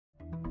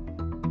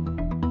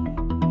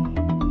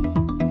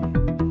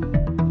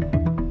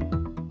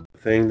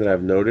thing that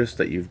I've noticed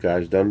that you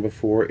guys done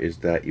before is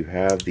that you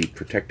have the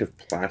protective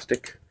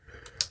plastic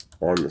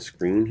on the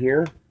screen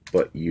here,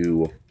 but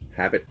you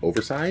have it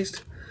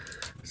oversized,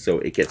 so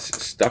it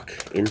gets stuck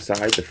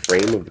inside the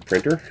frame of the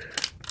printer,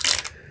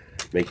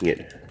 making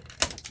it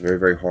very,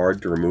 very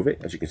hard to remove it.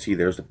 As you can see,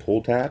 there's the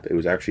pull tab. It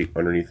was actually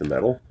underneath the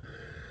metal.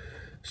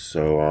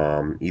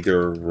 So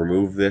either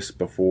remove this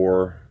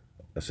before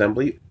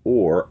assembly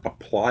or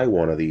apply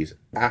one of these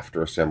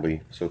after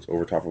assembly so it's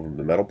over top of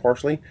the metal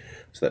partially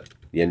so that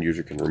the end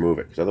user can remove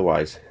it, because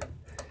otherwise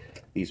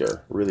these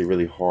are really,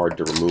 really hard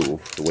to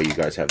remove the way you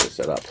guys have this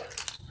set up.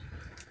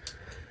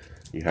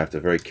 You have to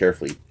very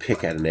carefully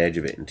pick at an edge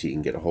of it until you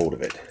can get a hold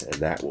of it, and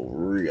that will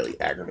really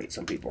aggravate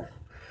some people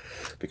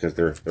because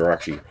they're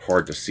actually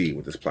hard to see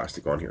with this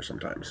plastic on here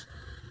sometimes.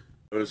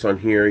 Notice on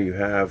here you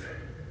have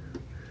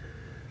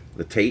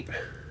the tape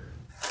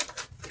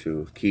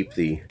to keep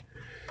the,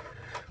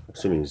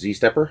 assuming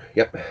Z-stepper,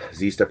 yep,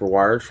 Z-stepper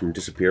wires from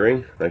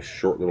disappearing. Nice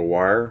short little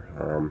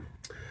wire.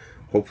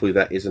 Hopefully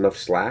that is enough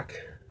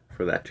slack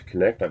for that to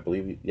connect. I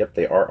believe, yep,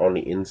 they are on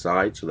the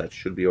inside, so that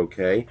should be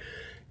okay.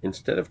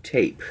 Instead of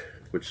tape,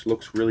 which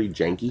looks really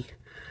janky,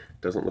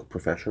 doesn't look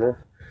professional,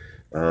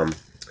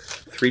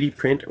 3D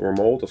print or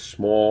mold a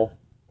small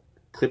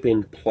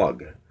clip-in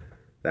plug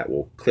that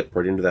will clip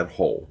right into that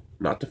hole.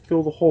 Not to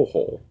fill the whole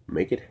hole,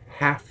 make it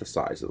half the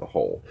size of the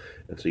hole.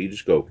 And so you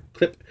just go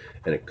clip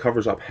and it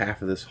covers up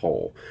half of this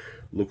hole.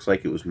 Looks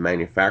like it was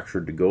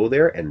manufactured to go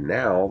there, and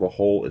now the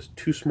hole is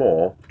too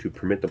small to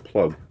permit the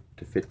plug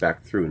to fit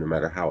back through no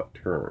matter how it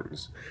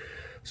turns.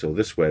 So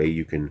this way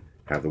you can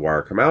have the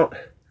wire come out,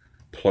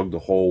 plug the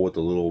hole with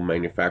the little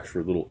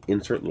manufacturer little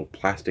insert, little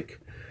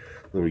plastic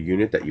little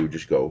unit that you would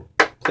just go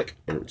click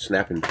and it would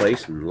snap in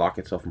place and lock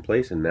itself in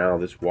place, and now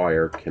this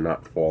wire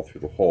cannot fall through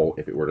the hole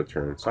if it were to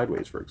turn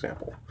sideways, for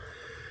example.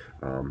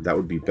 That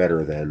would be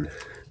better than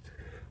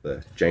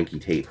the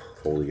janky tape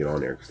holding it on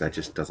there, because that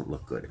just doesn't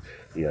look good.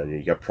 You know,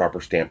 you got proper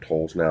stamped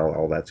holes now,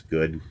 all that's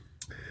good.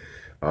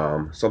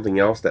 Something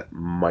else that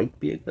might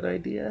be a good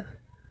idea,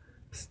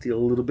 steal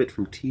a little bit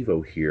from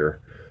TiVo here.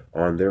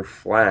 On their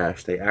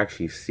flash, they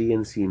actually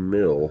CNC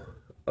mill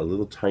a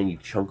little tiny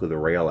chunk of the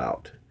rail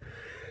out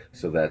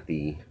so that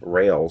the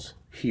rails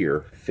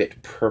here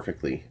fit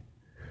perfectly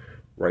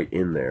right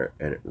in there,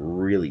 and it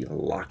really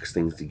locks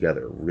things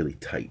together really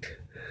tight.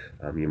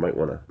 You might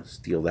want to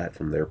steal that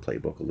from their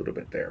playbook a little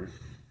bit there.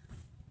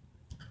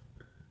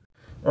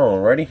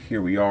 Alrighty,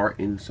 here we are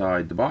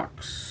inside the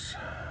box.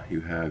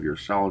 You have your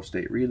solid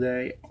state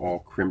relay, all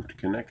crimped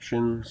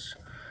connections,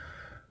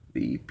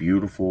 the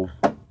beautiful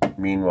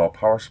Meanwhile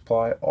power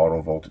supply,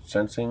 auto voltage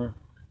sensing,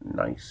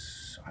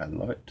 nice, I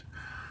love it.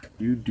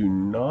 You do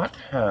not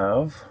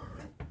have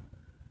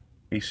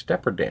a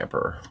stepper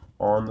damper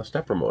on the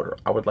stepper motor.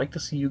 I would like to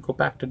see you go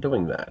back to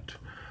doing that.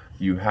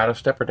 You had a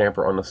stepper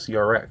damper on the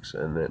CRX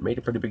and it made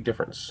a pretty big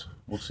difference.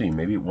 We'll see,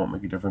 maybe it won't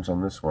make a difference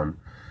on this one,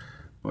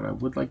 but I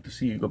would like to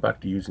see you go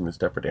back to using the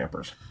stepper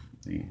dampers,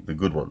 the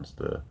good ones,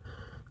 the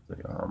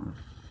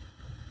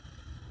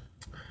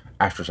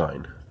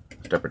Astrosign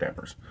stepper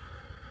dampers.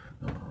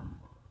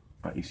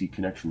 IEC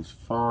connection's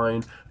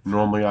fine.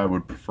 Normally I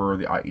would prefer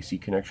the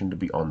IEC connection to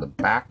be on the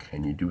back,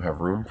 and you do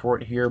have room for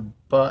it here,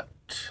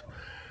 but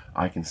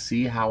I can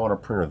see how on a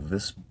printer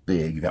this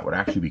big that would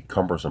actually be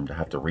cumbersome to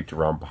have to reach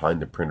around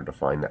behind the printer to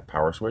find that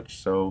power switch,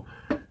 so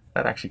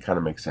that actually kind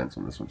of makes sense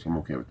on this one, so I'm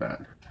okay with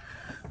that.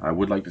 I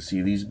would like to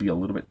see these be a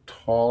little bit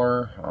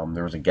taller.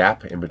 There was a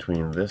gap in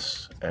between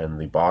this and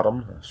the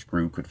bottom. A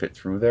screw could fit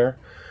through there,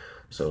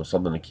 so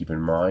something to keep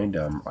in mind.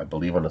 I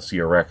believe on the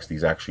CRX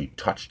these actually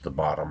touched the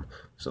bottom,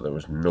 so there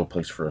was no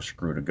place for a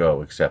screw to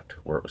go except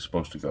where it was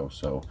supposed to go,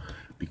 so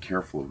be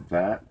careful of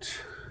that.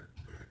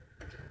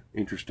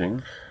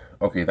 Interesting.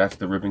 Okay, that's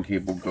the ribbon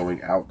cable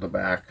going out the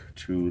back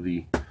to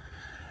the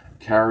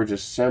carriage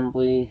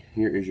assembly.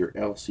 Here is your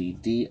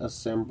LCD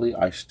assembly.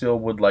 I still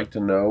would like to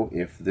know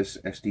if this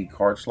SD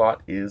card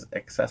slot is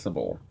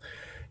accessible.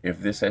 If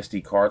this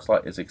SD card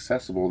slot is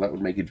accessible, that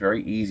would make it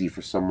very easy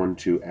for someone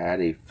to add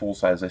a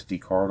full-size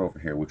SD card over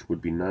here, which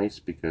would be nice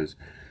because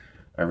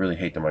I really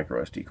hate the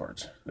micro SD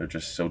cards. They're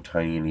just so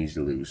tiny and easy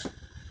to lose.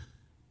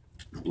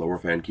 Blower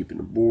fan keeping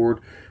the board.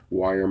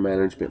 Wire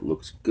management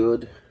looks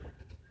good.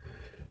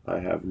 I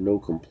have no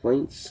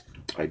complaints.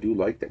 I do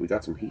like that we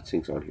got some heat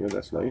sinks on here.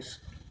 That's nice.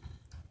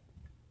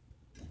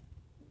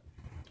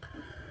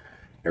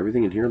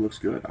 Everything in here looks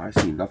good. I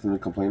see nothing to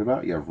complain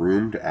about. You have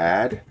room to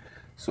add.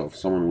 So if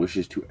someone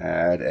wishes to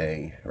add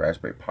a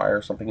Raspberry Pi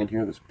or something in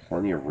here, there's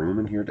plenty of room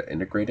in here to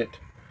integrate it.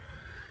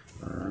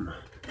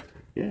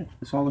 Yeah,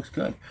 this all looks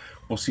good.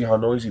 We'll see how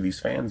noisy these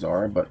fans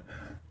are, but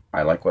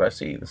I like what I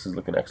see. This is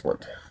looking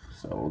excellent.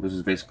 So this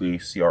is basically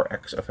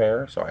CRX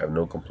affair, so I have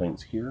no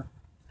complaints here.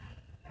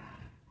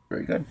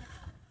 Very good.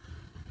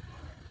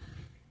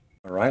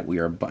 All right, we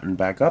are buttoned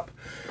back up.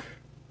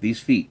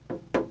 These feet,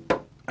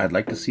 I'd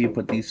like to see you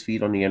put these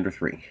feet on the Ender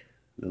 3.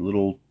 The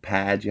little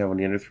pads you have on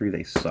the Ender 3,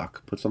 they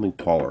suck. Put something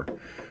taller.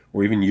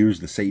 Or even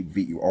use the same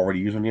feet you already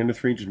use on the Ender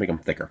 3, just make them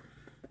thicker.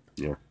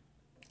 You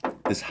know,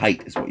 This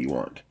height is what you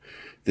want.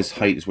 This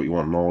height is what you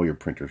want on all your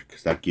printers,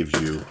 because that gives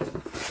you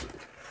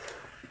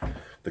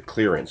the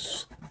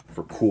clearance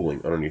for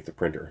cooling underneath the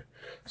printer,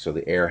 so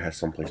the air has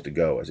someplace to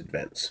go as it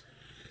vents.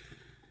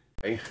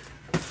 Okay,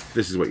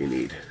 this is what you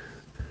need.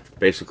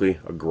 Basically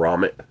a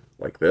grommet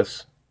like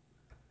this,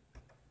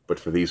 but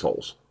for these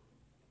holes,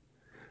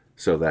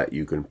 so that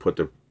you can put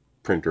the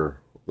printer,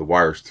 the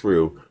wires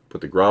through,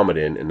 put the grommet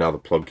in, and now the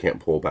plug can't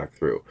pull back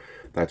through.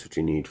 That's what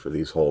you need for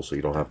these holes, so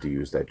you don't have to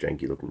use that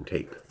janky looking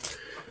tape.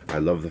 I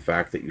love the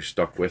fact that you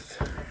stuck with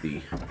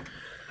the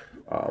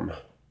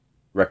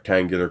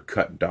rectangular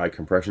cut die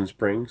compression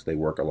springs. They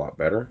work a lot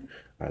better.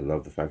 I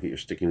love the fact that you're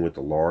sticking with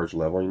the large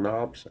leveling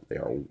knobs. They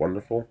are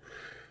wonderful.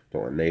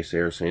 Don't let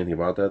naysayers say anything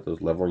about that.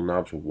 Those leveling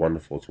knobs are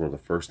wonderful. It's one of the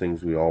first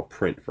things we all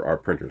print for our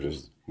printers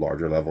is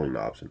larger leveling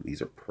knobs, and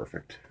these are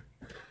perfect.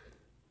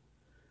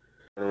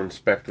 I'm going to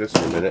inspect this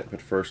in a minute,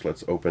 but first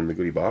let's open the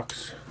goodie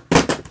box.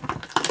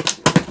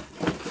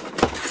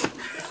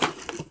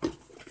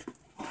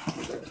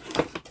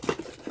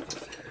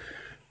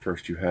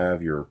 First you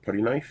have your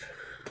putty knife.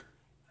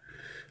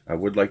 I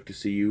would like to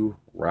see you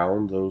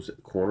round those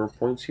corner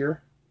points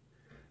here,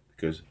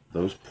 because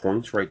those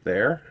points right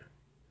there,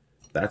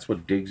 that's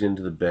what digs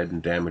into the bed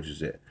and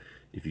damages it.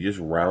 If you just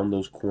round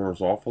those corners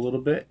off a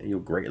little bit,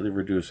 you'll greatly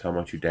reduce how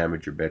much you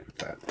damage your bed with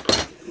that.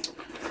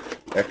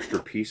 Extra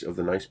piece of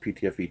the nice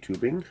PTFE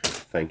tubing.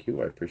 Thank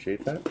you, I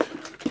appreciate that.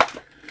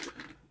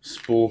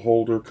 Spool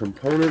holder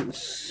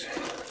components.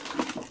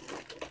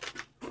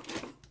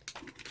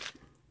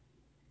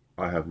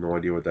 I have no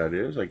idea what that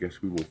is. I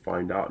guess we will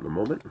find out in a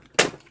moment.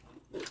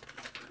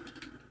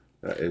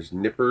 That is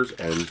nippers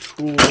and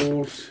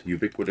tools,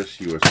 ubiquitous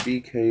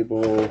USB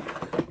cable.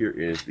 Here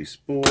is the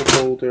spool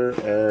holder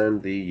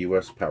and the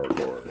US power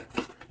cord.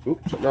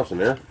 Oops, something else in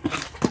there.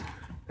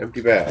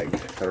 Empty bag.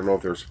 I don't know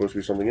if there's supposed to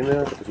be something in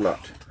there, but there's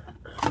not.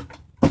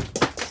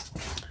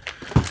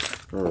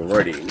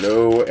 Alrighty,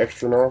 no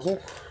extra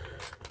nozzle.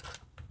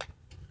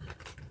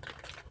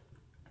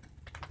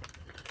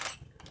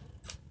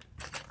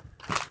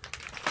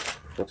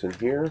 What's in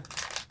here?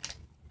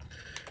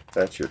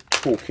 That's your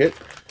toolkit.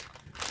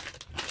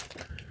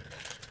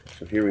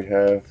 So here we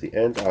have the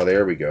ends. Oh,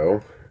 there we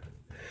go.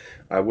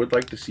 I would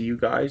like to see you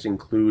guys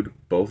include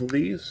both of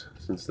these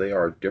since they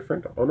are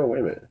different. Oh no, wait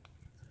a minute.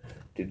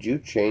 Did you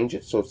change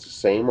it so it's the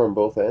same on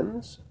both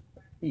ends?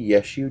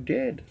 Yes, you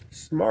did.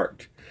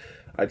 Smart.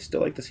 I'd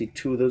still like to see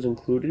two of those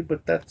included,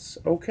 but that's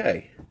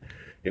okay.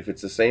 If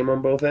it's the same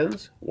on both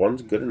ends,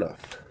 one's good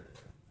enough.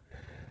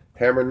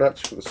 Hammer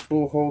nuts for the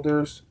spool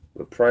holders.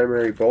 The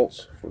primary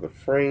bolts for the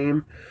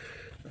frame.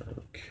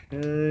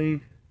 Okay.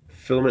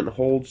 Filament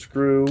hold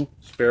screw,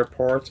 spare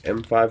parts,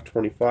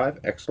 M525,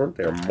 excellent.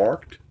 They are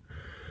marked.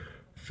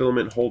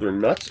 Filament holder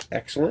nuts,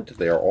 excellent.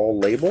 They are all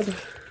labeled.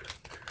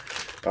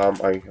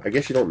 I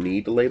guess you don't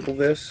need to label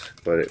this,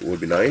 but it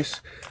would be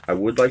nice. I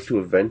would like to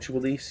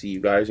eventually see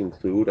you guys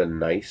include a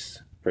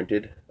nice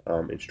printed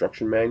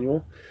instruction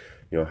manual.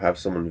 You know, have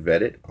someone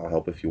vet it. I'll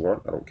help if you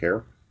want. I don't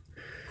care.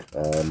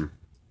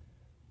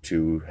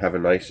 To have a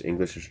nice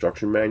English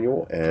instruction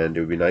manual, and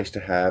it would be nice to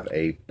have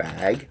a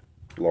bag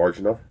large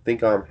enough.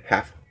 Think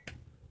half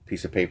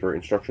piece of paper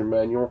instruction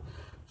manual.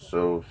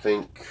 So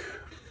think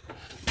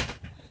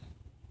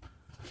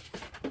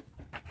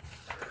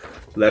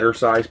letter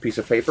size piece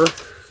of paper.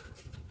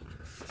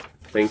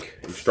 Think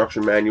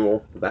instruction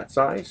manual that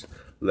size,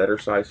 letter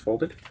size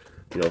folded.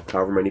 You know,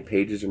 however many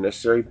pages are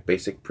necessary,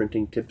 basic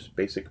printing tips,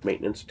 basic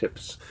maintenance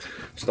tips,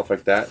 stuff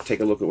like that.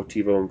 Take a look at what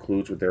TiVo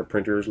includes with their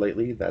printers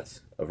lately.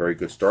 That's a very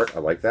good start. I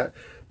like that.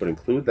 But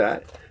include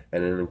that,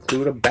 and then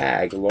include a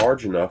bag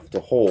large enough to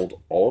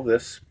hold all of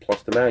this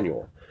plus the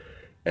manual.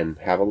 And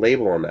have a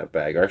label on that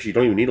bag. Or actually, you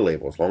don't even need a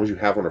label. As long as you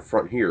have on the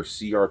front here,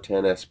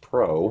 CR-10s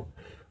Pro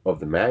of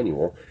the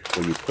manual,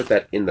 when you put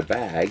that in the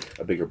bag,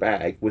 a bigger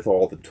bag, with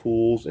all the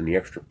tools and the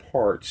extra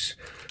parts,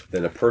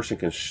 then a person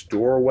can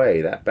store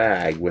away that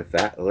bag with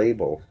that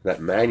label, that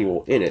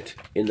manual in it,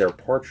 in their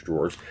parts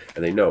drawers,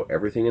 and they know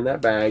everything in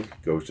that bag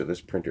goes to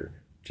this printer.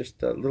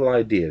 Just a little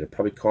idea. It'll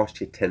probably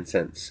cost you 10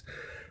 cents,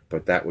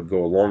 but that would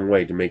go a long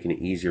way to making it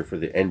easier for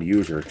the end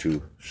user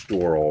to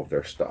store all of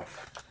their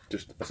stuff.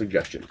 Just a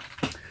suggestion.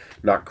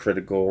 Not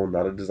critical,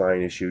 not a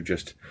design issue,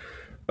 just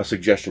a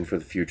suggestion for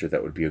the future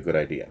that would be a good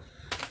idea.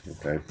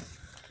 Okay.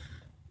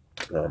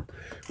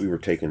 We were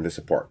taking this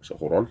apart, so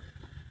hold on.